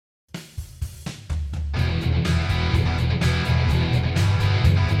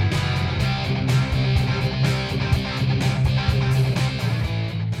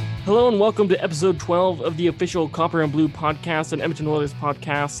Hello and welcome to episode 12 of the official Copper and Blue podcast, an Edmonton Oilers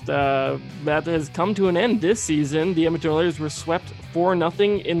podcast that has come to an end this season. The Edmonton Oilers were swept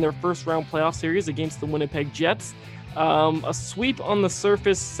 4-0 in their first round playoff series against the Winnipeg Jets. A sweep on the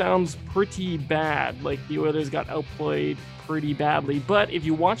surface sounds pretty bad, like the Oilers got outplayed pretty badly, but if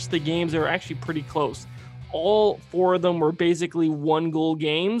you watch the games, they were actually pretty close. All four of them were basically one-goal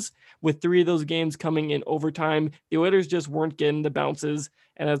games, with three of those games coming in overtime. The Oilers just weren't getting the bounces,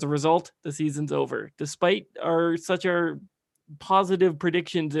 and as a result, the season's over. Despite our positive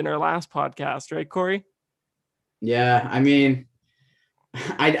predictions in our last podcast, right, Corey? Yeah, I mean,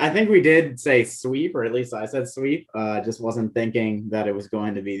 I think we did say sweep, or at least I said sweep. Just wasn't thinking that it was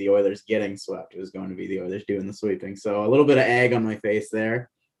going to be the Oilers getting swept. It was going to be the Oilers doing the sweeping. So a little bit of egg on my face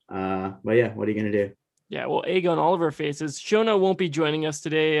there. But yeah, what are you going to do? Yeah, well, egg on all of our faces. Shona won't be joining us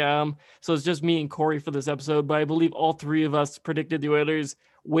today, so it's just me and Corey for this episode, but I believe all three of us predicted the Oilers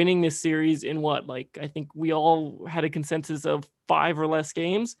winning this series in I think we all had a consensus of 5 or less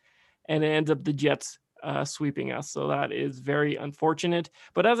games, and it ends up the Jets sweeping us, so that is very unfortunate.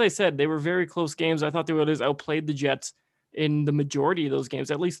 But as I said, they were very close games. I thought the Oilers outplayed the Jets in the majority of those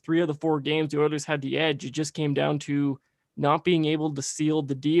games. At least 3 of the 4 games, the Oilers had the edge. It just came down to not being able to seal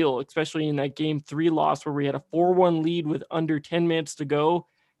the deal, especially in that game 3 loss where we had a 4-1 lead with under 10 minutes to go,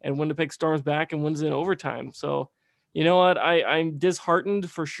 and Winnipeg storms back and wins in overtime. So, you know what? I'm disheartened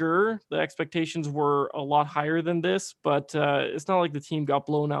for sure. The expectations were a lot higher than this, but it's not like the team got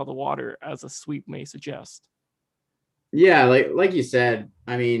blown out of the water, as a sweep may suggest. Yeah, like you said,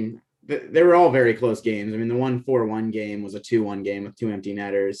 I mean, they were all very close games. I mean, the 1-4-1 game was a 2-1 game with 2 empty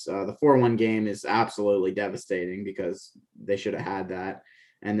netters. The 4-1 game is absolutely devastating because they should have had that.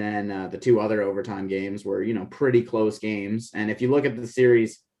 And then the 2 other overtime games were, pretty close games. And if you look at the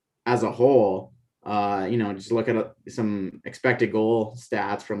series as a whole, just look at some expected goal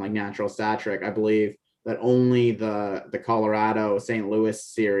stats from like Natural Stat Trick. I believe that only the Colorado St. Louis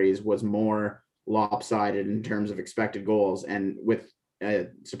series was more lopsided in terms of expected goals, and with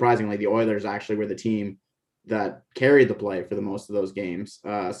surprisingly, the Oilers actually were the team that carried the play for the most of those games.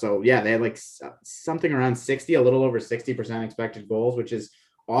 So yeah, they had like something around 60, a little over 60% expected goals, which is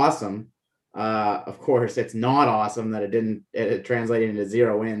awesome. Of course, it's not awesome that it translated into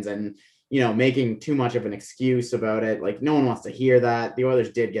 0 wins, and making too much of an excuse about it. Like, no one wants to hear that. The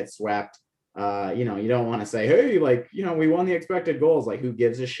Oilers did get swept. You don't want to say, hey, we won the expected goals. Like, who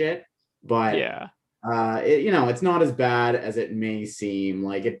gives a shit? But yeah, it's not as bad as it may seem.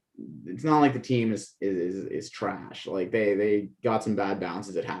 Like it's not like the team is trash. Like they got some bad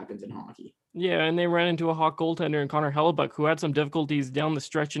bounces. It happens in hockey. Yeah, and they ran into a hot goaltender in Connor Hellebuyck, who had some difficulties down the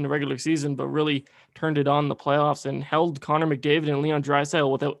stretch in the regular season, but really turned it on in the playoffs and held Connor McDavid and Leon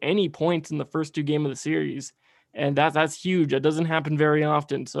Draisaitl without any points in the first 2 games of the series. And that's huge. That doesn't happen very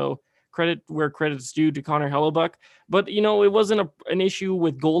often. So credit where credit's due to Connor Hellebuyck. But, it wasn't an issue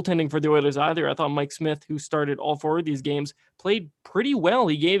with goaltending for the Oilers either. I thought Mike Smith, who started all 4 of these games, played pretty well.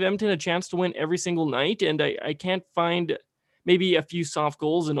 He gave Edmonton a chance to win every single night, and I can't find maybe a few soft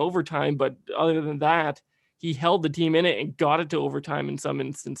goals in overtime, but other than that, he held the team in it and got it to overtime in some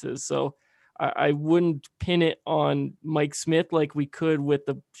instances. So I wouldn't pin it on Mike Smith like we could with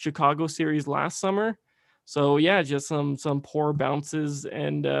the Chicago series last summer. So yeah, just some poor bounces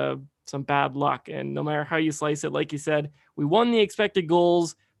and some bad luck. And no matter how you slice it, like you said, we won the expected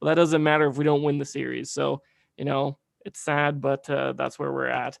goals, but that doesn't matter if we don't win the series. So, it's sad, but that's where we're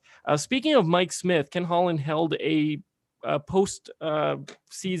at. Speaking of Mike Smith, Ken Holland held a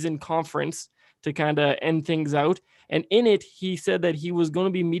post-season conference to kind of end things out. And in it, he said that he was going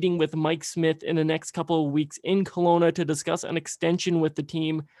to be meeting with Mike Smith in the next couple of weeks in Kelowna to discuss an extension with the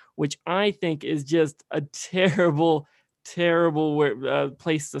team, which I think is just a terrible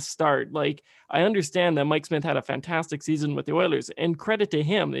place to start. Like, I understand that Mike Smith had a fantastic season with the Oilers, and credit to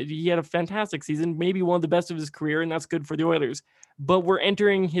him. He had a fantastic season, maybe one of the best of his career, and that's good for the Oilers. But we're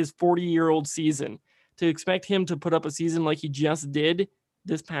entering his 40-year-old season. To expect him to put up a season like he just did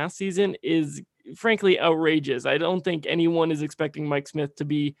this past season is frankly outrageous. I don't think anyone is expecting Mike Smith to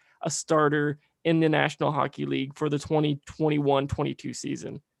be a starter in the National Hockey League for the 2021-22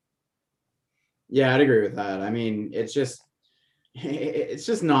 season. Yeah, I'd agree with that. I mean, it's just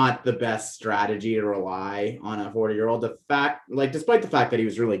not the best strategy to rely on a 40-year-old. Despite the fact that he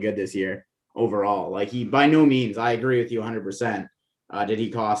was really good this year overall, like he by no means, I agree with you 100%. Did he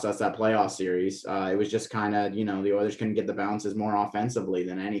cost us that playoff series? It was just kind of, the Oilers couldn't get the bounces more offensively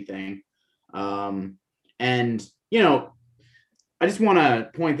than anything. And, I just want to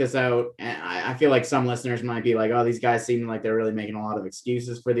point this out. And I feel like some listeners might be like, oh, these guys seem like they're really making a lot of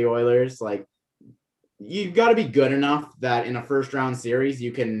excuses for the Oilers. Like, you've got to be good enough that in a first round series,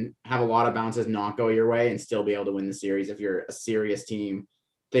 you can have a lot of bounces not go your way and still be able to win the series if you're a serious team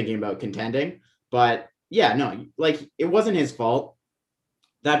thinking about contending. But yeah, no, like it wasn't his fault.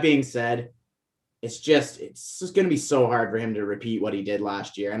 That being said, it's just going to be so hard for him to repeat what he did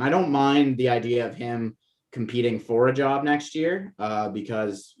last year. And I don't mind the idea of him competing for a job next year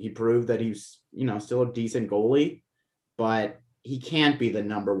because he proved that he's, still a decent goalie, but he can't be the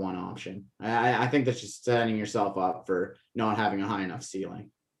number one option. I think that's just setting yourself up for not having a high enough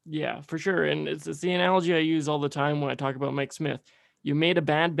ceiling. Yeah, for sure. And it's the analogy I use all the time when I talk about Mike Smith. You made a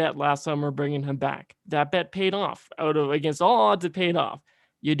bad bet last summer bringing him back. That bet paid off. Against all odds, it paid off.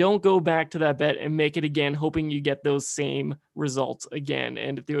 You don't go back to that bet and make it again, hoping you get those same results again.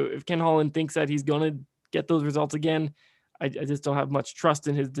 And if Ken Holland thinks that he's going to get those results again, I just don't have much trust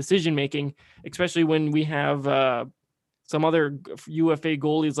in his decision making, especially when we have some other UFA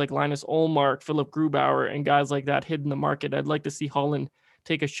goalies like Linus Ullmark, Philip Grubauer, and guys like that hidden the market. I'd like to see Holland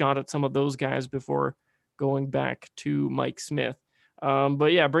take a shot at some of those guys before going back to Mike Smith.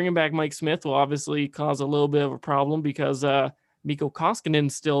 But yeah, bringing back Mike Smith will obviously cause a little bit of a problem because Mikko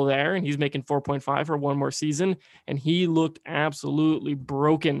Koskinen's still there and he's making 4.5 for one more season. And he looked absolutely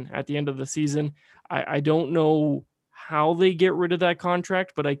broken at the end of the season. I don't know how they get rid of that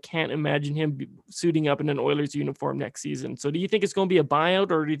contract, but I can't imagine him suiting up in an Oilers uniform next season. So do you think it's going to be a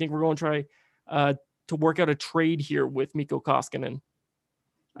buyout, or do you think we're going to try to work out a trade here with Mikko Koskinen?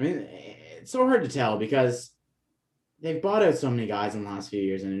 I mean, it's so hard to tell because they've bought out so many guys in the last few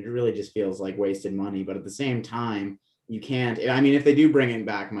years and it really just feels like wasted money. But at the same time, you can't, I mean, if they do bring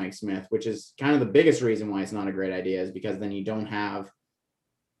back Mike Smith, which is kind of the biggest reason why it's not a great idea, is because then you don't have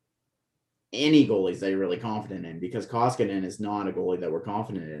any goalies that you're really confident in, because Koskinen is not a goalie that we're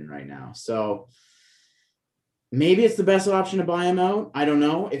confident in right now. So maybe it's the best option to buy him out. I don't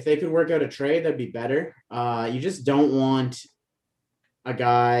know. If they could work out a trade, that'd be better. You just don't want a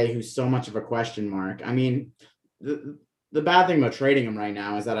guy who's so much of a question mark. I mean, the bad thing about trading him right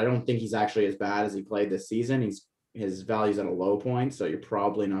now is that I don't think he's actually as bad as he played this season. His value's at a low point, so you're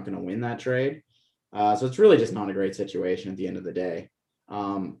probably not going to win that trade. So it's really just not a great situation at the end of the day.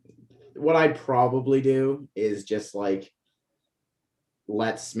 What I'd probably do is just like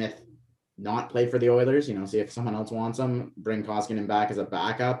let Smith not play for the Oilers, see if someone else wants him, bring Koskinen back as a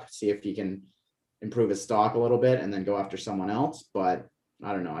backup, see if he can improve his stock a little bit and then go after someone else. But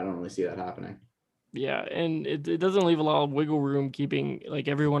I don't know. I don't really see that happening. Yeah, and it doesn't leave a lot of wiggle room keeping like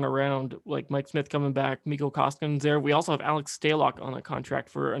everyone around, like Mike Smith coming back, Mikko Koskinen's there. We also have Alex Stalock on a contract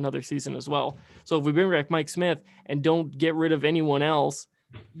for another season as well. So if we bring back Mike Smith and don't get rid of anyone else,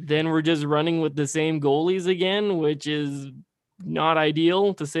 then we're just running with the same goalies again, which is not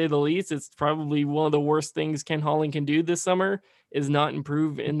ideal to say the least. It's probably one of the worst things Ken Holland can do this summer is not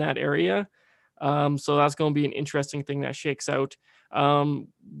improve in that area. So that's going to be an interesting thing that shakes out.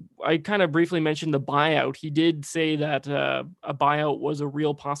 I kind of briefly mentioned the buyout. He did say that a buyout was a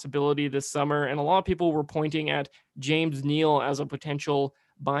real possibility this summer, and a lot of people were pointing at James Neal as a potential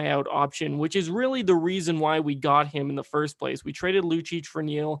buyout option, which is really the reason why we got him in the first place. We traded Lucic for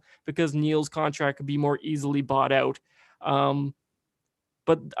Neal because Neal's contract could be more easily bought out.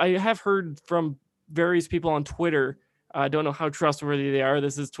 But I have heard from various people on Twitter, I don't know how trustworthy they are.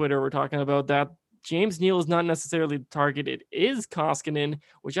 This is Twitter we're talking about, that James Neal is not necessarily the target. It is Koskinen,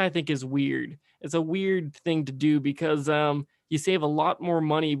 which I think is weird. It's a weird thing to do because you save a lot more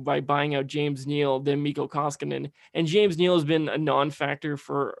money by buying out James Neal than Mikko Koskinen. And James Neal has been a non-factor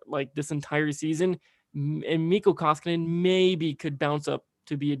for like this entire season. And Mikko Koskinen maybe could bounce up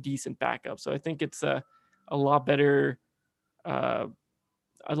to be a decent backup. So I think it's a lot better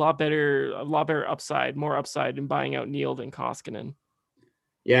upside, more upside in buying out Neal than Koskinen.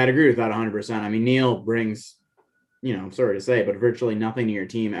 Yeah, I'd agree with that 100%. I mean, Neal brings, sorry to say, but virtually nothing to your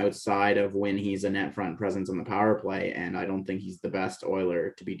team outside of when he's a net front presence on the power play. And I don't think he's the best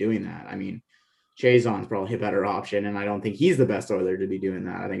Oiler to be doing that. I mean, Chazon's probably a better option, and I don't think he's the best Oiler to be doing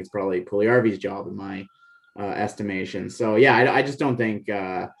that. I think it's probably Puljujarvi's job in my estimation. So, yeah, I just don't think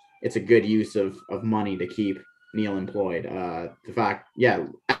it's a good use of money to keep Neal employed. The fact, yeah,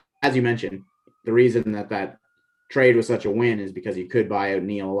 as you mentioned, the reason that trade was such a win is because you could buy out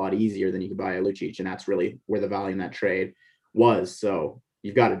Neal a lot easier than you could buy out Lucic, and that's really where the value in that trade was. So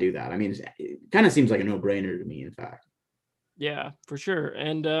you've got to do that. I mean, it kind of seems like a no-brainer to me, in fact. Yeah, for sure.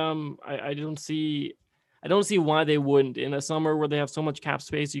 And I don't see why they wouldn't. In a summer where they have so much cap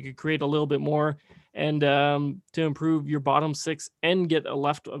space, you could create a little bit more and to improve your bottom six and get a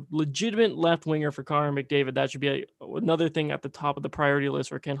legitimate left winger for Connor McDavid. That should be another thing at the top of the priority list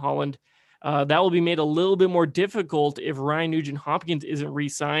for Ken Holland. That will be made a little bit more difficult if Ryan Nugent-Hopkins isn't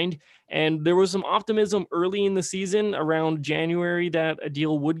re-signed. And there was some optimism early in the season around January that a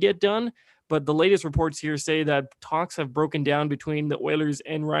deal would get done. But the latest reports here say that talks have broken down between the Oilers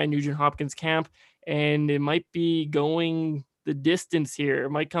and Ryan Nugent-Hopkins camp, and it might be going the distance here. It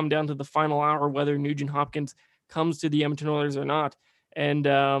might come down to the final hour whether Nugent-Hopkins comes to the Edmonton Oilers or not. And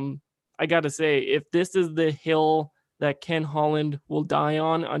I got to say, if this is the hill that Ken Holland will die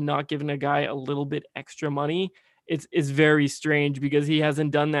on not giving a guy a little bit extra money, it's very strange because he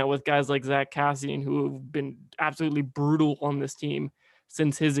hasn't done that with guys like Zach Kassian, who have been absolutely brutal on this team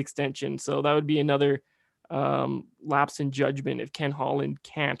since his extension. So that would be another lapse in judgment if Ken Holland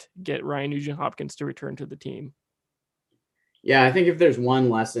can't get Ryan Nugent-Hopkins to return to the team. Yeah, I think if there's one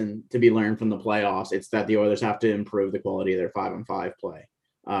lesson to be learned from the playoffs, it's that the Oilers have to improve the quality of their 5-on-5 play,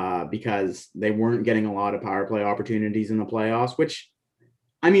 because they weren't getting a lot of power play opportunities in the playoffs, which,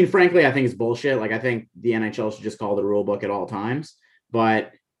 I mean, frankly, I think is bullshit. Like, I think the NHL should just call the rule book at all times.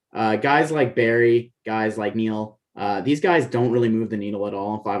 But guys like Barrie, guys like Neil, these guys don't really move the needle at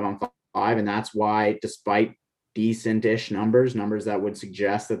all in 5-on-5. And that's why, despite decent-ish numbers that would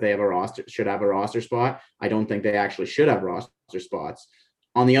suggest that they should have a roster spot, I don't think they actually should have roster spots.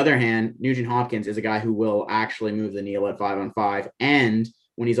 On the other hand, Nugent-Hopkins is a guy who will actually move the needle at 5-on-5, and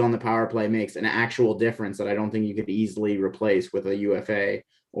when he's on the power play makes an actual difference that I don't think you could easily replace with a UFA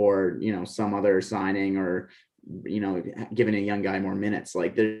or, some other signing, or, giving a young guy more minutes.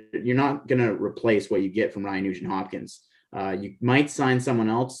 Like, you're not going to replace what you get from Ryan Nugent-Hopkins. You might sign someone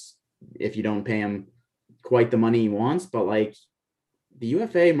else if you don't pay him quite the money he wants, but like, the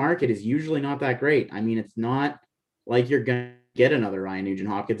UFA market is usually not that great. I mean, it's not like you're going to get another Ryan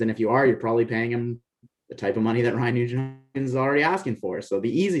Nugent-Hopkins. And if you are, you're probably paying him the type of money that Ryan Nugent-Hopkins is already asking for. So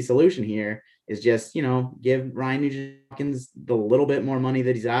the easy solution here is just, give Ryan Nugent-Hopkins the little bit more money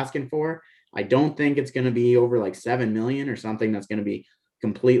that he's asking for. I don't think it's going to be over like $7 million or something that's going to be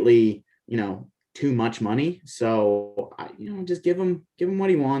completely, too much money. So, just give him what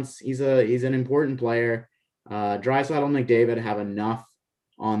he wants. He's an important player. Draisaitl and McDavid have enough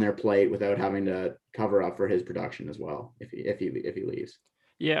on their plate without having to cover up for his production as well if he leaves.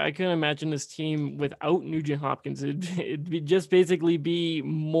 Yeah, I couldn't imagine this team without Nugent-Hopkins. It'd just basically be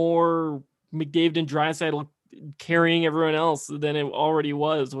more McDavid and Draisaitl carrying everyone else than it already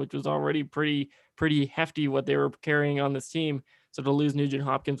was, which was already pretty hefty what they were carrying on this team. So to lose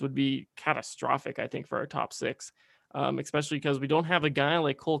Nugent-Hopkins would be catastrophic, I think, for our top six, especially because we don't have a guy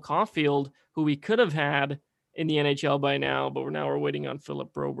like Cole Caulfield, who we could have had in the NHL by now, but we're waiting on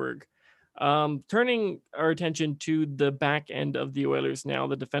Philip Broberg. Turning our attention to the back end of the Oilers now,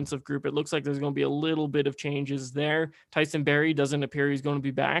 the defensive group, it looks like there's going to be a little bit of changes there. Tyson Barrie doesn't appear he's going to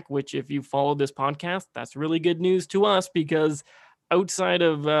be back, which if you follow this podcast, that's really good news to us, because outside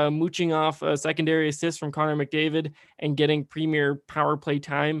of mooching off a secondary assist from Connor McDavid and getting premier power play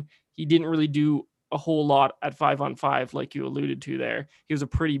time, he didn't really do a whole lot at 5-on-5, like you alluded to there. He was a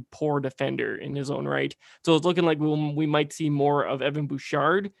pretty poor defender in his own right. So it's looking like we might see more of Evan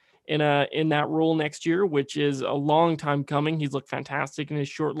Bouchard in that role next year, which is a long time coming. He's looked fantastic in his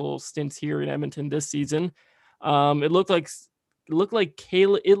short little stints here in Edmonton this season. It looked like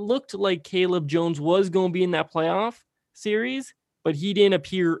Caleb Jones was going to be in that playoff series, but he didn't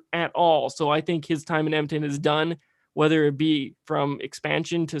appear at all. So I think his time in Edmonton is done, whether it be from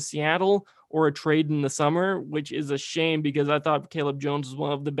expansion to Seattle or a trade in the summer, which is a shame because I thought Caleb Jones was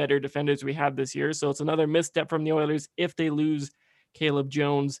one of the better defenders we had this year. So it's another misstep from the Oilers if they lose Caleb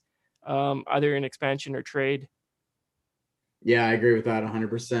Jones, either in expansion or trade. Yeah, I agree with that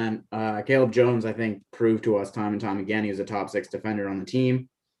 100%. Caleb Jones, I think, proved to us time and time again he was a top 6 defender on the team.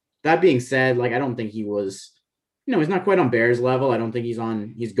 That being said, like, I don't think he was, he's not quite on Bears level. I don't think he's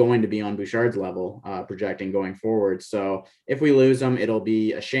going to be on Bouchard's level, projecting going forward. So if we lose him, it'll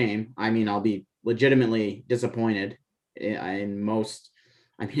be a shame. I mean, I'll be legitimately disappointed unless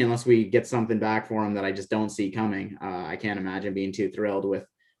we get something back for him that I just don't see coming. I can't imagine being too thrilled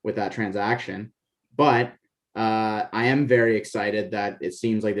with that transaction. But I am very excited that it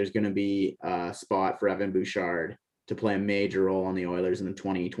seems like there's going to be a spot for Evan Bouchard to play a major role on the Oilers in the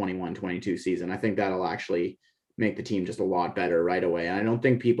 2021-22 season. I think that'll actually make the team just a lot better right away. And I don't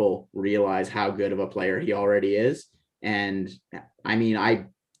think people realize how good of a player he already is. And I mean, I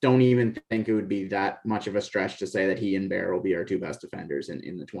don't even think it would be that much of a stretch to say that he and Bear will be our 2 best defenders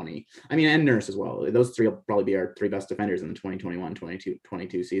in the 20. I mean, and Nurse as well. Those 3 will probably be our 3 best defenders in the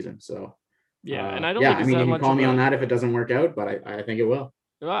 2021-22 season. So yeah, and I don't. Yeah, I mean, you can call me on that if it doesn't work out, but I think it will.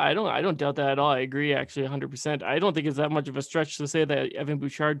 I don't doubt that at all. I agree, actually, 100%. I don't think it's that much of a stretch to say that Evan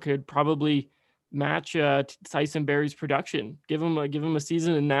Bouchard could probably match Tyson Berry's production. Give him a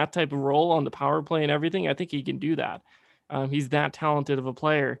season in that type of role on the power play and everything. I think he can do that. He's that talented of a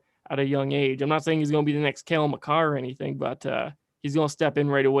player at a young age. I'm not saying he's going to be the next Cale Makar or anything, but he's going to step in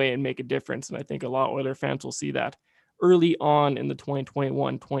right away and make a difference. And I think a lot of Oilers fans will see that early on in the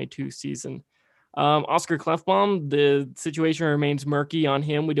 2021-22 season. Oscar Klefbom, the situation remains murky on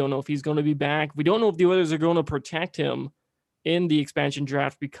him. We don't know if he's going to be back. We don't know if the Oilers are going to protect him in the expansion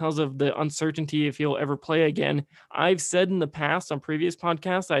draft because of the uncertainty if he'll ever play again. I've said in the past on previous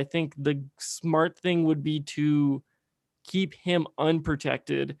podcasts, I think the smart thing would be to keep him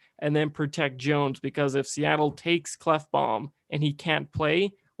unprotected and then protect Jones, because if Seattle takes Klefbom and he can't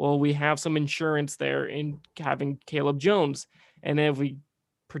play, well, we have some insurance there in having Caleb Jones. And then if we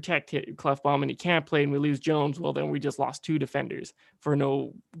protect Klefbom and he can't play and we lose Jones, well, then we just lost 2 defenders for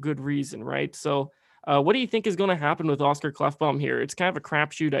no good reason, right? So what do you think is going to happen with Oscar Klefbom here? It's kind of a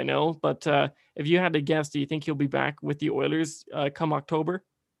crapshoot, I know, but if you had to guess, do you think he'll be back with the Oilers come October?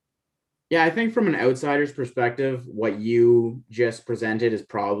 Yeah, I think from an outsider's perspective, what you just presented is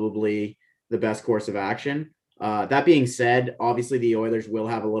probably the best course of action. That being said, obviously the Oilers will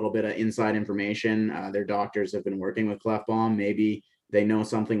have a little bit of inside information. Their doctors have been working with Klefbom. Maybe they know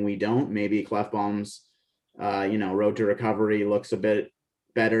something we don't. Maybe Klefbom's, road to recovery looks a bit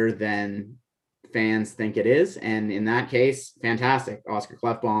better than fans think it is. And in that case, fantastic. Oscar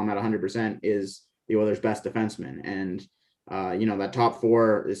Klefbom at 100% is the Oilers' best defenseman. And that top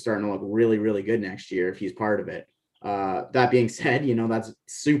 4 is starting to look really, really good next year if he's part of it. That being said, that's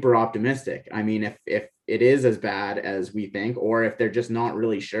super optimistic. I mean, if it is as bad as we think, or if they're just not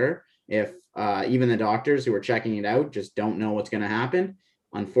really sure, if even the doctors who are checking it out just don't know what's going to happen,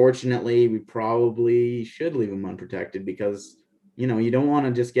 unfortunately, we probably should leave him unprotected, because, you don't want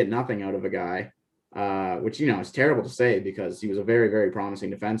to just get nothing out of a guy, which, is terrible to say because he was a very, very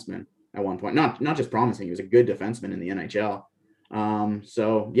promising defenseman at one point. Not just promising, he was a good defenseman in the NHL.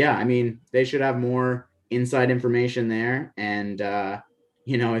 So yeah, I mean, they should have more inside information there. And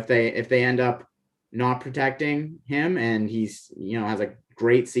if they end up not protecting him and he's, has a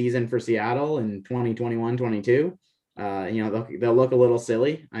great season for Seattle in 2021-22, they'll look a little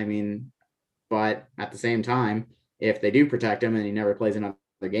silly. I mean, but at the same time, if they do protect him and he never plays another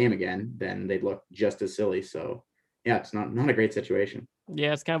game again, then they'd look just as silly. So yeah, it's not a great situation.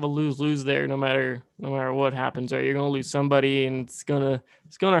 Yeah, it's kind of a lose-lose there. No matter what happens, right? You're gonna lose somebody, and it's gonna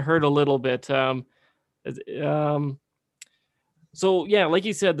hurt a little bit. So yeah, like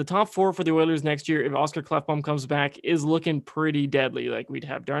you said, the top 4 for the Oilers next year, if Oscar Klefbom comes back, is looking pretty deadly. Like we'd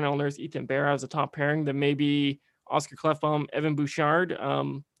have Darnell Nurse, Ethan Bear as a top pairing. Then maybe Oscar Klefbom, Evan Bouchard,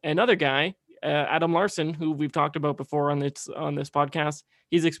 another guy, Adam Larsson, who we've talked about before on this podcast.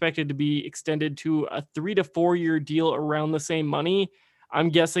 He's expected to be extended to a 3 to 4 year deal around the same money. I'm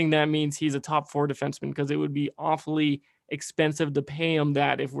guessing that means he's a top 4 defenseman, because it would be awfully expensive to pay him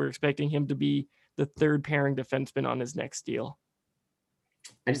that if we're expecting him to be the 3rd pairing defenseman on his next deal.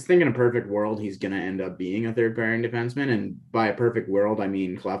 I just think in a perfect world, he's going to end up being a 3rd pairing defenseman. And by a perfect world, I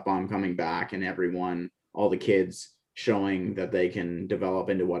mean Klefbom coming back and all the kids showing that they can develop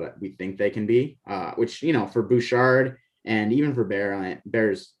into what we think they can be, which, for Bouchard and even for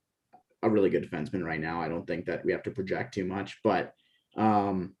Bear's a really good defenseman right now. I don't think that we have to project too much, but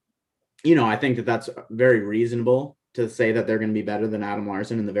I think that that's very reasonable to say that they're going to be better than Adam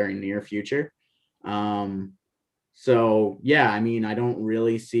Larsson in the very near future. So yeah, I mean, I don't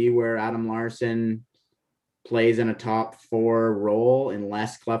really see where Adam Larsson plays in a top 4 role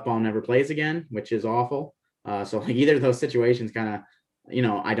unless Klefbom never plays again, which is awful. So like either of those situations kind of,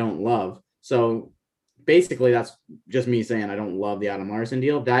 I don't love. So basically that's just me saying I don't love the Adam Larsson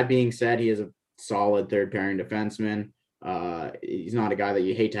deal. That being said, he is a solid 3rd pairing defenseman. He's not a guy that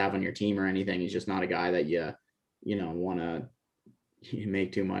you hate to have on your team or anything. He's just not a guy that you want to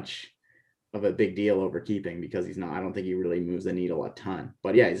make too much of a big deal over keeping, because I don't think he really moves the needle a ton,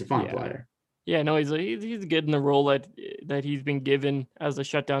 but yeah, he's a fun player. Yeah, no, he's good in the role that he's been given as a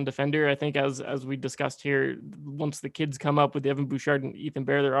shutdown defender. I think as we discussed here, once the kids come up with Evan Bouchard and Ethan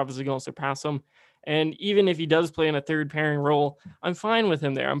Bear, they're obviously going to surpass him. And even if he does play in a 3rd pairing role, I'm fine with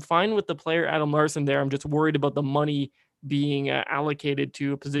him there. I'm fine with the player Adam Larsson there. I'm just worried about the money being allocated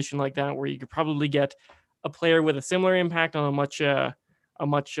to a position like that, where you could probably get a player with a similar impact on a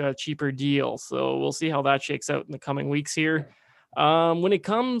much cheaper deal. So we'll see how that shakes out in the coming weeks here. When it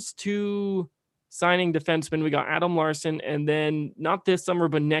comes to signing defensemen, we got Adam Larsson, and then not this summer,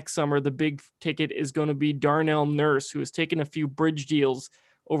 but next summer, the big ticket is going to be Darnell Nurse, who has taken a few bridge deals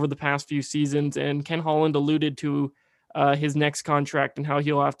over the past few seasons. And Ken Holland alluded to his next contract and how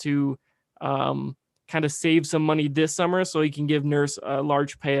he'll have to kind kind of save some money this summer so he can give Nurse a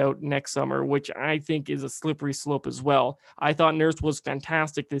large payout next summer, which I think is a slippery slope as well. I thought Nurse was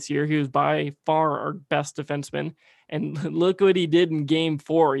fantastic this year. He was by far our best defenseman. And look what he did in game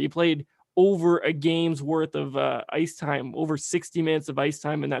 4. He played over a game's worth of ice time, over 60 minutes of ice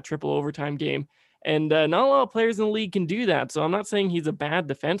time in that triple overtime game. And not a lot of players in the league can do that. So I'm not saying he's a bad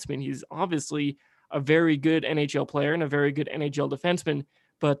defenseman. He's obviously a very good NHL player and a very good NHL defenseman.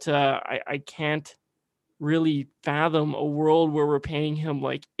 But I can't really fathom a world where we're paying him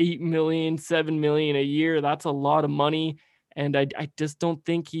like 8 million, 7 million a year. That's a lot of money. And I just don't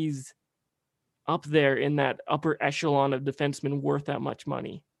think he's up there in that upper echelon of defensemen worth that much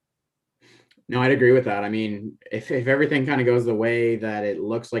money. No, I'd agree with that. I mean, if everything kind of goes the way that it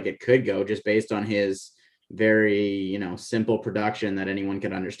looks like it could go, just based on his very, simple production that anyone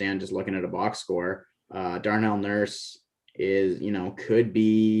could understand just looking at a box score, Darnell Nurse is, could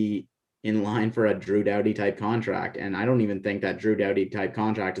be in line for a Drew Doughty type contract. And I don't even think that Drew Doughty type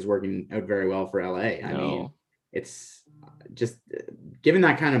contract is working out very well for LA. I mean, it's just giving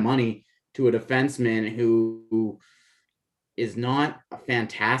that kind of money to a defenseman who is not a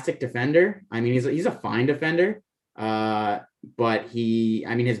fantastic defender. I mean, he's a fine defender, but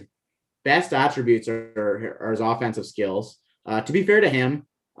his best attributes are his offensive skills. To be fair to him,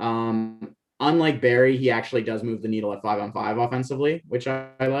 unlike Barrie, he actually does move the needle at 5-on-5 offensively, which I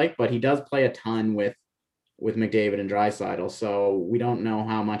like, but he does play a ton with McDavid and Draisaitl. So we don't know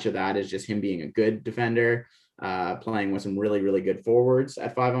how much of that is just him being a good defender, playing with some really, really good forwards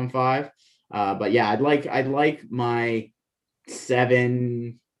at 5-on-5. But yeah, I'd like my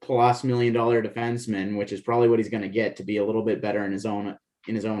 $7+ million defenseman, which is probably what he's going to get, to be a little bit better in his own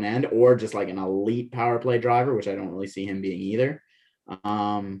end, or just like an elite power play driver, which I don't really see him being either.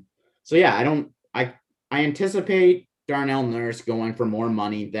 So yeah, I anticipate Darnell Nurse going for more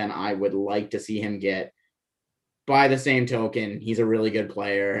money than I would like to see him get. By the same token, he's a really good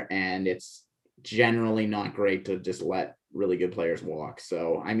player, and it's generally not great to just let really good players walk.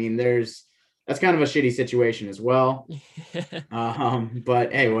 So, I mean, that's kind of a shitty situation as well.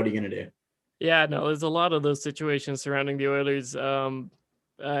 But hey, what are you going to do? Yeah, no, there's a lot of those situations surrounding the Oilers.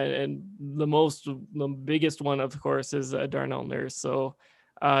 And the biggest one, of course, is Darnell Nurse. So,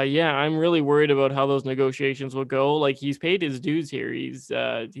 yeah, I'm really worried about how those negotiations will go. Like, he's paid his dues here.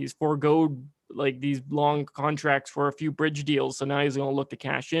 He's foregoed like these long contracts for a few bridge deals. So now he's going to look to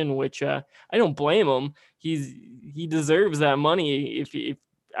cash in, which I don't blame him. He deserves that money if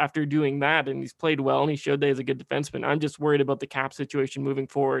after doing that, and he's played well and he showed that he's a good defenseman. I'm just worried about the cap situation moving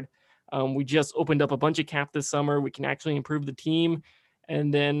forward. We just opened up a bunch of cap this summer. We can actually improve the team.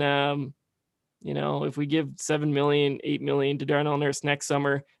 And then, if we give 7 million, 8 million to Darnell Nurse next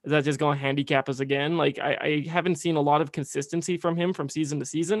summer, is that just going to handicap us again? Like, I haven't seen a lot of consistency from him from season to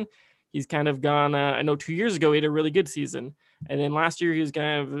season. He's kind of gone, I know 2 years ago, he had a really good season. And then last year he was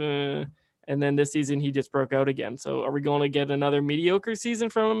kind of, and then this season he just broke out again. So are we going to get another mediocre season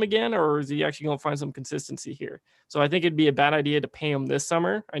from him again, or is he actually going to find some consistency here? So I think it'd be a bad idea to pay him this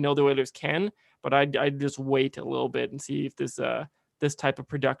summer. I know the Oilers can, but I'd just wait a little bit and see if this type of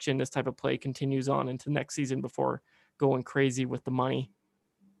production, this type of play continues on into next season before going crazy with the money.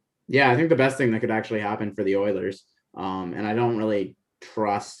 Yeah, I think the best thing that could actually happen for the Oilers, and I don't really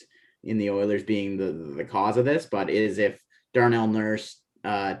trust in the Oilers being the cause of this, but is if Darnell Nurse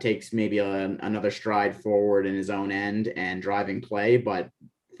takes maybe another stride forward in his own end and driving play, but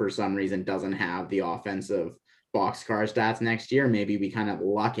for some reason doesn't have the offensive boxcar stats next year. Maybe we kind of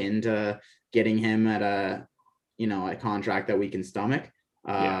luck into getting him at a contract that we can stomach.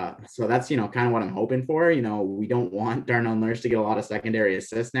 So that's, kind of what I'm hoping for. We don't want Darnell Nurse to get a lot of secondary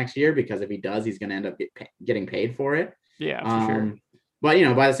assists next year, because if he does, he's going to end up getting paid for it. Yeah, for sure.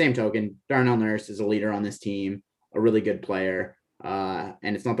 But, by the same token, Darnell Nurse is a leader on this team, a really good player.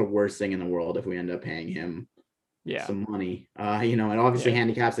 And it's not the worst thing in the world if we end up paying him some money. It obviously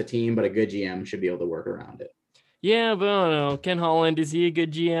handicaps the team, but a good GM should be able to work around it. Yeah, but I don't know. Ken Holland, is he a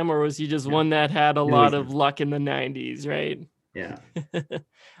good GM, or was he just one that had a lot of luck in the 90s, right? Yeah.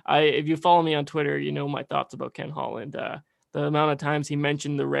 If you follow me on Twitter, you know my thoughts about Ken Holland. The amount of times he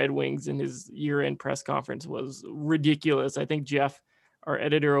mentioned the Red Wings in his year-end press conference was ridiculous. I think Jeff, our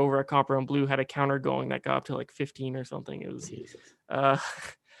editor over at Copper and Blue, had a counter going that got up to like 15 or something. It was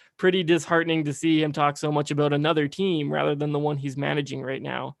pretty disheartening to see him talk so much about another team rather than the one he's managing right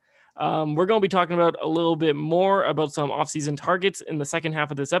now. We're going to be talking about a little bit more about some offseason targets in the second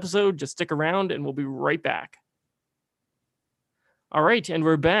half of this episode. Just stick around and we'll be right back. All right, and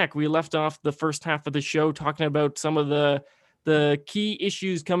we're back. We left off the first half of the show talking about some of the the key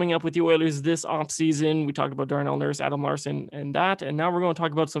issues coming up with the Oilers this offseason. We talked about Darnell Nurse, Adam Larson, and that. And now we're going to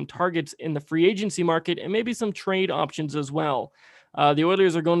talk about some targets in the free agency market and maybe some trade options as well. The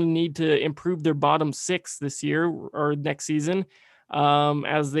Oilers are going to need to improve their bottom six this year or next season,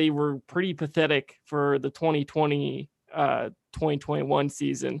 as they were pretty pathetic for the 2021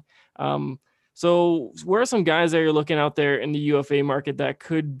 season. So where are some guys that you're looking out there in the UFA market that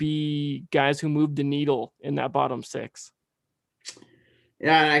could be guys who move the needle in that bottom six?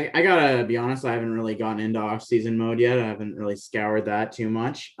 Yeah, I gotta be honest, I haven't really gotten into off-season mode yet. I haven't really scoured that too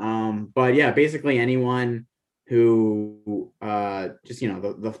much. But yeah, basically anyone who just, you know,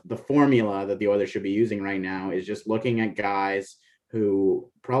 the formula that the Oilers should be using right now is just looking at guys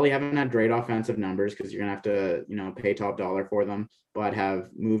who probably haven't had great offensive numbers, because you're gonna have to, you know, pay top dollar for them, but have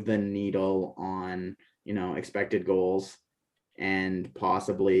moved the needle on, you know, expected goals, and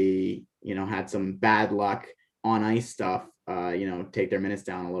possibly, you know, had some bad luck on ice stuff, you know, take their minutes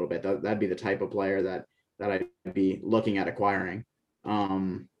down a little bit. That'd be the type of player that I'd be looking at acquiring.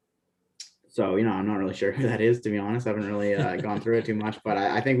 So, you know, I'm not really sure who that is, to be honest. I haven't really gone through it too much, but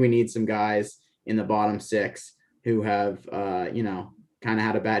I think we need some guys in the bottom six who have, you know, kind of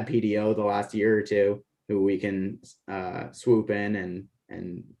had a bad PDO the last year or two, who we can swoop in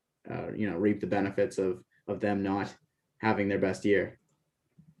and you know, reap the benefits of them not having their best year.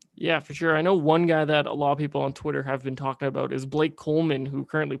 Yeah, for sure. I know one guy that a lot of people on Twitter have been talking about is Blake Coleman, who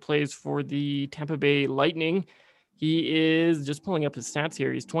currently plays for the Tampa Bay Lightning. He is, just pulling up his stats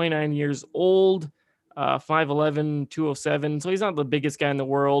here, he's 29 years old, 5'11", 207. So he's not the biggest guy in the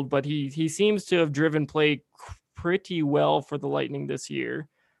world, but he seems to have driven play pretty well for the Lightning this year.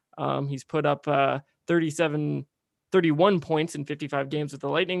 He's put up 31 points in 55 games with the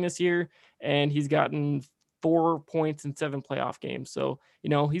Lightning this year, and he's gotten 4 points in 7 playoff games. So, you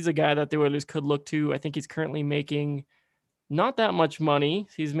know, he's a guy that the Oilers could look to. I think he's currently making not that much money.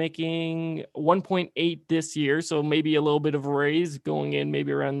 He's making 1.8 this year, so maybe a little bit of a raise, going in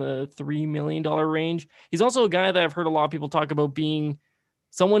maybe around the $3 million range. He's also a guy that I've heard a lot of people talk about being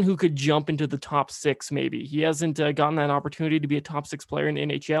someone who could jump into the top six. Maybe he hasn't gotten that opportunity to be a top six player in the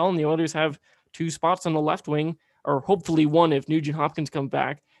NHL, and the Oilers have 2 spots on the left wing, or hopefully one if Nugent Hopkins comes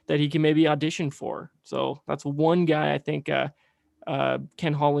back, that he can maybe audition for. So that's one guy I think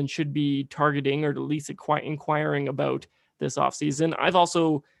Ken Holland should be targeting, or at least inquiring about this offseason. I've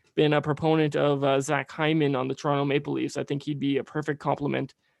also been a proponent of Zach Hyman on the Toronto Maple Leafs. I think he'd be a perfect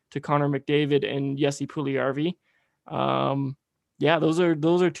complement to Connor McDavid and Jesse Puljujarvi. Yeah, those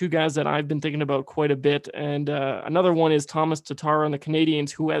are 2 guys that I've been thinking about quite a bit. And another one is Thomas Tatar on the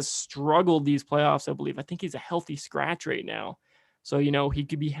Canadiens, who has struggled these playoffs, I believe. I think he's a healthy scratch right now. So, you know, he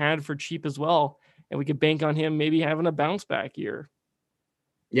could be had for cheap as well, and we could bank on him maybe having a bounce back year.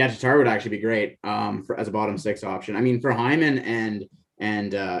 Yeah, Tatar would actually be great as a bottom six option. I mean, for Hyman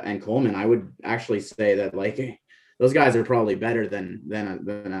and Coleman, I would actually say that, like, those guys are probably better than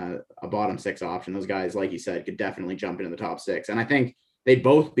a bottom six option. Those guys, like you said, could definitely jump into the top six. And I think they'd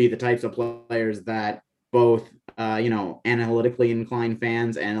both be the types of players that both, you know, analytically inclined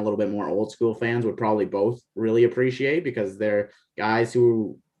fans and a little bit more old school fans would probably both really appreciate, because they're guys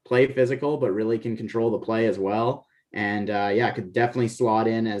who play physical, but really can control the play as well. And yeah, could definitely slot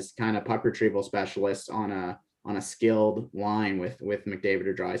in as kind of puck retrieval specialists on a skilled line with McDavid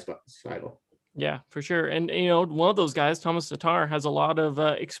or Draisaitl. Yeah, for sure. And, you know, one of those guys, Thomas Tatar, has a lot of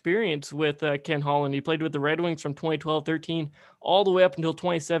experience with Ken Holland. He played with the Red Wings from 2012-13 all the way up until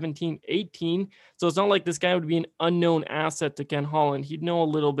 2017-18. So it's not like this guy would be an unknown asset to Ken Holland. He'd know a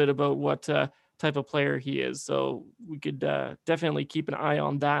little bit about what type of player he is. So we could definitely keep an eye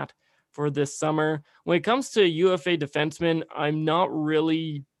on that for this summer. When it comes to UFA defensemen, I'm not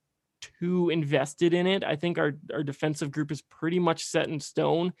really too invested in it. I think our defensive group is pretty much set in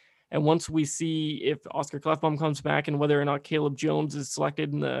stone. And once we see if Oscar Klefbom comes back and whether or not Caleb Jones is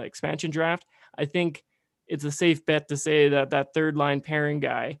selected in the expansion draft, I think it's a safe bet to say that that third line pairing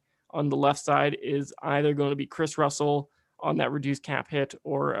guy on the left side is either going to be Chris Russell on that reduced cap hit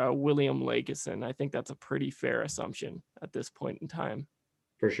or William Lagesson. I think that's a pretty fair assumption at this point in time.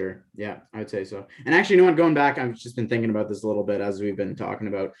 For sure. Yeah, I would say so. And actually, you know what, going back, I've just been thinking about this a little bit as we've been talking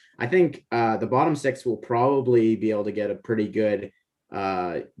about. I think the bottom six will probably be able to get a pretty good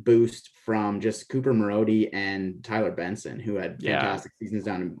boost from just Cooper Marody and Tyler Benson, who had fantastic seasons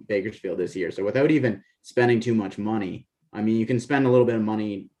down in Bakersfield this year. So without even spending too much money, I mean, you can spend a little bit of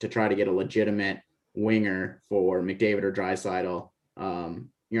money to try to get a legitimate winger for McDavid or Draisaitl,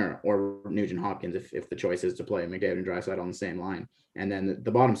 you know, or Nugent Hopkins if the choice is to play McDavid and Draisaitl on the same line. And then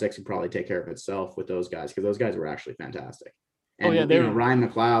the bottom six would probably take care of itself with those guys, because those guys were actually fantastic. And you know, Ryan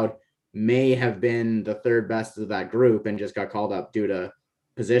McLeod may have been the third best of that group and just got called up due to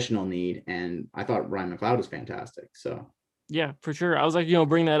positional need. And I thought Ryan McLeod was fantastic. So Yeah, for sure. I was like,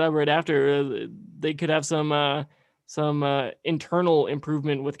 bring that up right after. They could have some internal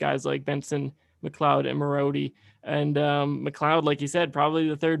improvement with guys like Benson, McLeod, and Marody. And McLeod, like you said, probably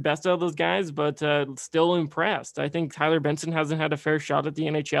the third best of those guys, but still impressed. I think Tyler Benson hasn't had a fair shot at the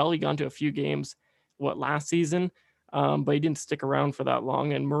NHL. He got into a few games, last season, but he didn't stick around for that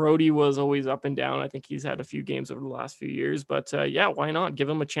long. And Marody was always up and down. I think he's had a few games over the last few years, but yeah, why not give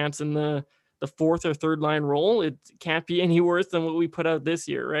him a chance in the fourth or third line role? It can't be any worse than what we put out this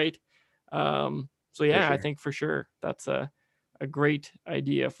year, right? So yeah, sure. I think for sure that's a great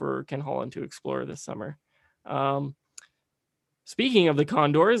idea for Ken Holland to explore this summer. Speaking of the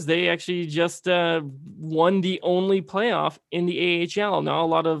Condors, they actually just won the only playoff in the AHL. Now, a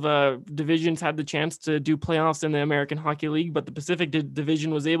lot of divisions had the chance to do playoffs in the American Hockey League, but the Pacific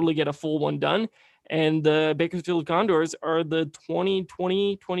Division was able to get a full one done. And the Bakersfield Condors are the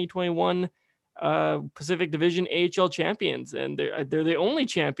 2020-2021 Pacific Division AHL champions, and they're the only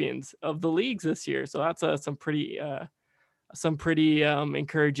champions of the leagues this year. So that's some pretty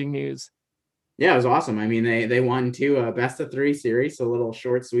encouraging news. Yeah, it was awesome. I mean, they won two best of three series, so a little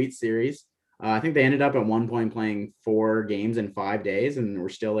short, sweet series. I think they ended up at one point playing 4 games in 5 days, and were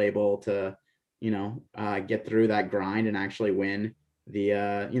still able to, get through that grind and actually win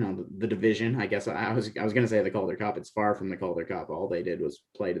the division. I guess I was going to say the Calder Cup. It's far from the Calder Cup. All they did was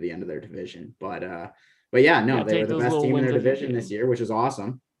play to the end of their division. But yeah, no, they were the best team in their division this year, which is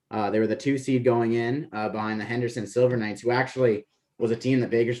awesome. They were the 2 seed going in behind the Henderson Silver Knights, who actually was a team that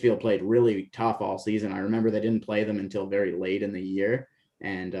Bakersfield played really tough all season. I remember they didn't play them until very late in the year.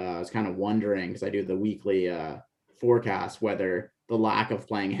 And I was kind of wondering, because I do the weekly forecast, whether the lack of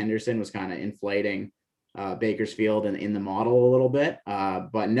playing Henderson was kind of inflating Bakersfield in the model a little bit.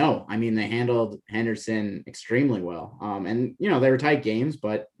 But no, I mean, they handled Henderson extremely well. And, they were tight games,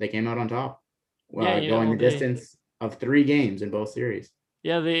 but they came out on top, going the distance of 3 games in both series.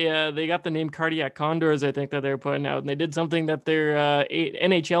 Yeah, they got the name Cardiac Condors, I think, that they're putting out, and they did something that their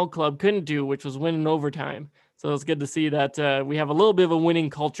NHL club couldn't do, which was win in overtime. So it's good to see that we have a little bit of a winning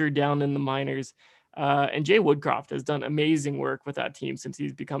culture down in the minors. And Jay Woodcroft has done amazing work with that team since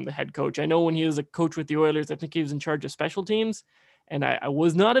he's become the head coach. I know when he was a coach with the Oilers, I think he was in charge of special teams, and I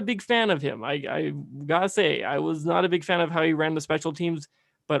was not a big fan of him. I gotta say, I was not a big fan of how he ran the special teams.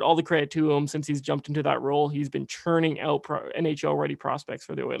 But all the credit to him, since he's jumped into that role, he's been churning out NHL ready prospects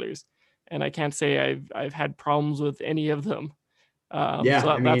for the Oilers, and I can't say I've had problems with any of them.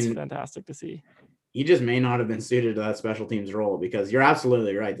 That's fantastic to see. He just may not have been suited to that special teams role, because you're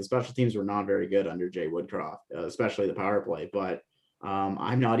absolutely right. The special teams were not very good under Jay Woodcroft, especially the power play. But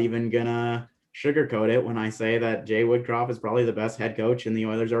I'm not even gonna sugarcoat it when I say that Jay Woodcroft is probably the best head coach in the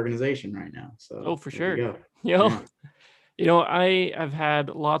Oilers organization right now. So for sure. I have had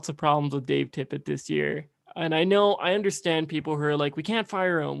lots of problems with Dave Tippett this year. And I understand people who are like, we can't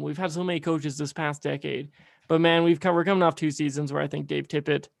fire him. We've had so many coaches this past decade. But man, we're coming off 2 seasons where I think Dave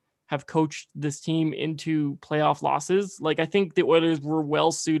Tippett have coached this team into playoff losses. Like, I think the Oilers were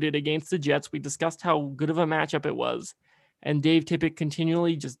well suited against the Jets. We discussed how good of a matchup it was. And Dave Tippett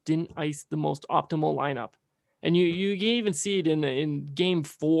continually just didn't ice the most optimal lineup. And you even see it in game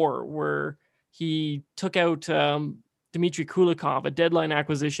 4, where he took out Dmitry Kulikov, a deadline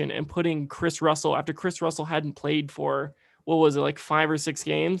acquisition, and putting Chris Russell after Chris Russell hadn't played for, what was it, like 5 or 6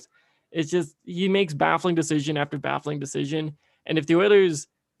 games. It's just, he makes baffling decision after baffling decision. And if the Oilers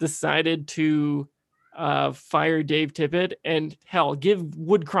decided to fire Dave Tippett, and hell, give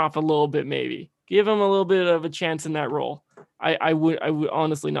Woodcroft a little bit, maybe give him a little bit of a chance in that role, I would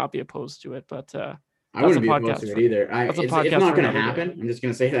honestly not be opposed to it. But I wouldn't be opposed to it either. It's not going to happen. I'm just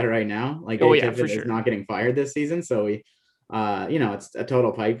going to say that right now. Like, Dave Tippett is not getting fired this season, so we, it's a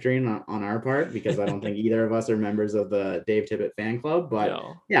total pipe dream on our part, because I don't think either of us are members of the Dave Tippett fan club. But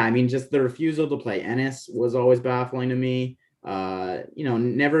yeah, I mean, just the refusal to play Ennis was always baffling to me.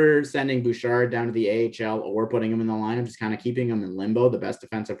 Never sending Bouchard down to the AHL or putting him in the lineup, just kind of keeping him in limbo, the best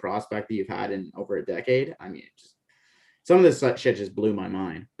defensive prospect that you've had in over a decade. I mean, just some of this shit just blew my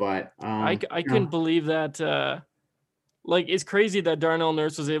mind. But I couldn't believe that. It's crazy that Darnell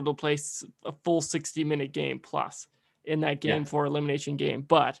Nurse was able to play a full 60-minute game plus in that game 4 elimination game.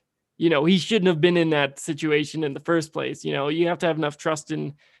 But, he shouldn't have been in that situation in the first place. You have to have enough trust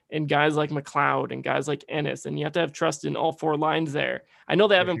in guys like McLeod and guys like Ennis, and you have to have trust in all 4 lines there. I know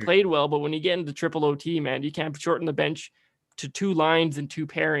they haven't played well, but when you get into triple OT, man, you can't shorten the bench to 2 lines and 2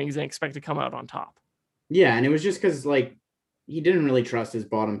 pairings and expect to come out on top. Yeah, and it was just because, he didn't really trust his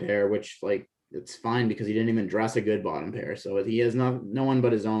bottom pair, which, it's fine, because he didn't even dress a good bottom pair. So he has no one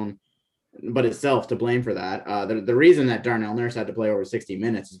but his own but itself to blame for that. The reason that Darnell Nurse had to play over 60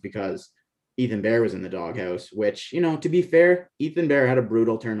 minutes is because Ethan Bear was in the doghouse, which, to be fair, Ethan Bear had a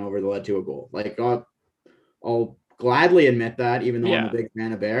brutal turnover that led to a goal. Like, I'll gladly admit that, even though I'm a Yeah. big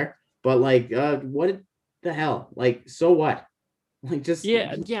fan of Bear. But what the hell? Like, so what? Like, just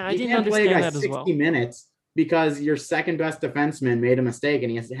Yeah. Yeah. I you didn't can't play a guy understand that as 60 well. minutes because your second best defenseman made a mistake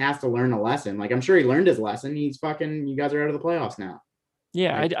and he has to learn a lesson. Like, I'm sure he learned his lesson. You guys are out of the playoffs now.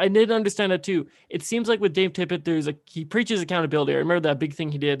 Yeah, Like, I did understand that too. It seems like with Dave Tippett, he preaches accountability. I remember that big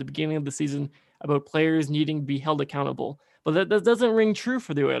thing he did at the beginning of the season about players needing to be held accountable. But that doesn't ring true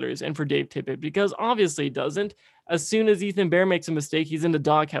for the Oilers and for Dave Tippett, because obviously it doesn't. As soon as Ethan Bear makes a mistake, he's in the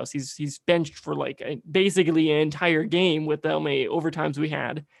doghouse. He's benched for basically an entire game with how many overtimes we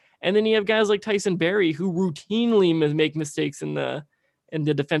had. And then you have guys like Tyson Barrie who routinely make mistakes in the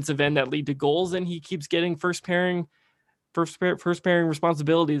defensive end that lead to goals, and he keeps getting first pairing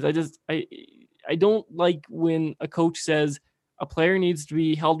responsibilities. I don't like when a coach says a player needs to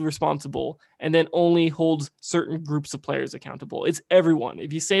be held responsible and then only holds certain groups of players accountable. It's everyone.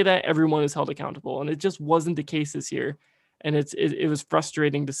 If you say that, everyone is held accountable, and it just wasn't the case this year. And it was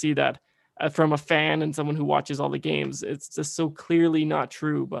frustrating to see that from a fan and someone who watches all the games. It's just so clearly not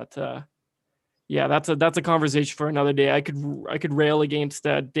true. But yeah, that's a conversation for another day. I could rail against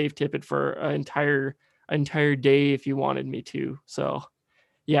Dave Tippett for an entire day if you wanted me to. So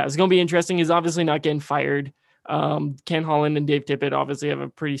yeah, it's gonna be interesting. He's obviously not getting fired. Ken Holland and Dave Tippett obviously have a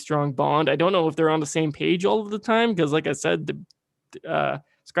pretty strong bond. I don't know if they're on the same page all of the time because, like I said,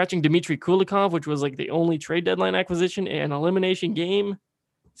 scratching Dmitry Kulikov, which was like the only trade deadline acquisition and elimination game,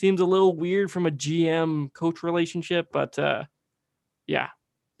 seems a little weird from a GM coach relationship. But yeah,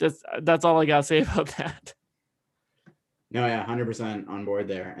 that's all I gotta say about that. no, yeah, 100% on board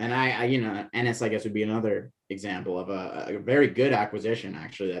there. And Ennis, I guess, would be another example of a very good acquisition,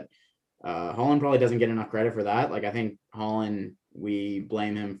 actually, that Holland probably doesn't get enough credit for that. Like, I think Holland, we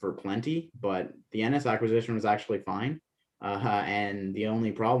blame him for plenty, but the Ennis acquisition was actually fine. And the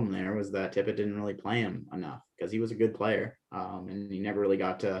only problem there was that Tippett didn't really play him enough because he was a good player. And he never really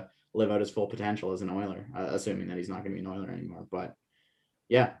got to live out his full potential as an Oiler, assuming that he's not going to be an Oiler anymore. But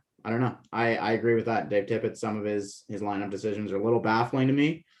yeah, I don't know. I agree with that. Dave Tippett, some of his lineup decisions are a little baffling to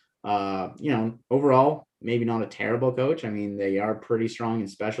me. Overall, maybe not a terrible coach. I mean, they are pretty strong in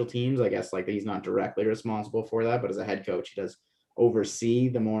special teams. I guess like he's not directly responsible for that, but as a head coach, he does oversee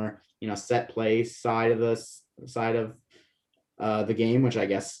the more set play side of the game, which I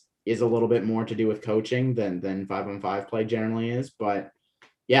guess is a little bit more to do with coaching than 5-on-5 play generally is. But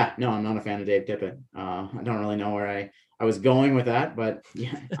yeah, no, I'm not a fan of Dave Tippett. I don't really know where I was going with that, but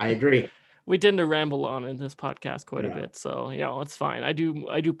yeah, I agree. We tend to ramble on in this podcast quite a Yeah. bit, so it's fine. I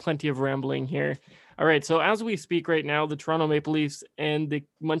do plenty of rambling here. All right, so as we speak right now, the Toronto Maple Leafs and the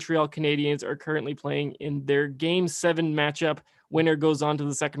Montreal Canadiens are currently playing in their Game 7 matchup. Winner goes on to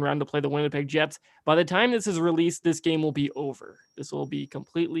the second round to play the Winnipeg Jets. By the time this is released, this game will be over. This will be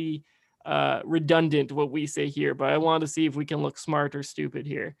completely redundant what we say here, but I want to see if we can look smart or stupid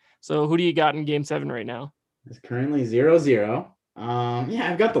here. So who do you got in Game 7 right now? It's currently 0-0.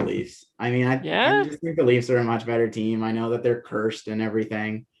 Yeah, I've got the Leafs. I mean, I just think the Leafs are a much better team. I know that they're cursed and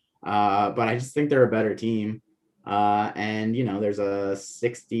everything, but I just think they're a better team. And there's a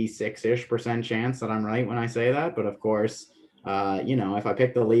 66-ish% chance that I'm right when I say that. But of course, if I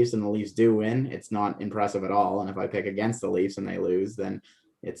pick the Leafs and the Leafs do win, it's not impressive at all. And if I pick against the Leafs and they lose, then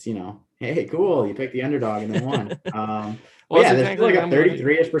it's, hey, cool, you picked the underdog and they won. Well, yeah, there's still like a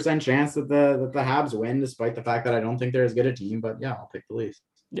 33-ish% chance that the Habs win, despite the fact that I don't think they're as good a team. But yeah, I'll pick the Leafs.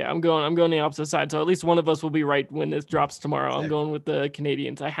 Yeah, I'm going the opposite side. So at least one of us will be right when this drops tomorrow. I'm going with the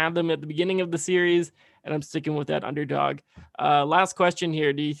Canadiens. I had them at the beginning of the series, and I'm sticking with that underdog. Last question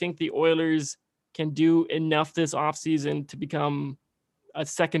here. Do you think the Oilers can do enough this offseason to become a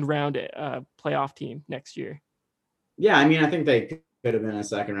second round playoff team next year? Yeah, I mean, I think they could have been a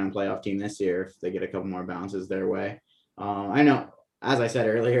second round playoff team this year if they get a couple more bounces their way. I know, as I said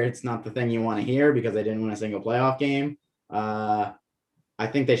earlier, it's not the thing you want to hear because they didn't win a single playoff game. I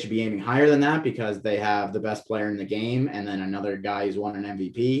think they should be aiming higher than that because they have the best player in the game and then another guy who's won an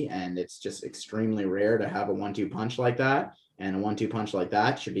MVP. And it's just extremely rare to have a 1-2 punch like that. And a 1-2 punch like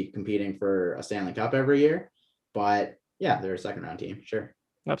that should be competing for a Stanley Cup every year. But yeah, they're a second round team. Sure.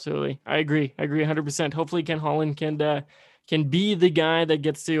 Absolutely. I agree 100%. Hopefully Ken Holland can be the guy that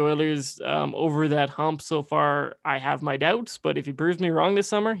gets the Oilers over that hump. So far, I have my doubts, but if he proves me wrong this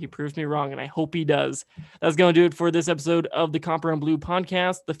summer, he proves me wrong, and I hope he does. That's going to do it for this episode of the Copper and Blue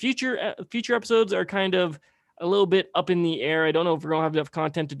podcast. The future episodes are kind of a little bit up in the air. I don't know if we're going to have enough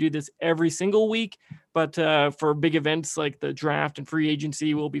content to do this every single week, but for big events like the draft and free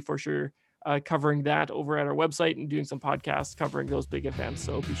agency, we'll be for sure covering that over at our website and doing some podcasts covering those big events.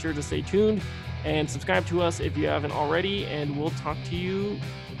 So be sure to stay tuned and subscribe to us if you haven't already, and we'll talk to you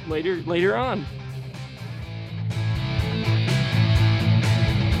later on.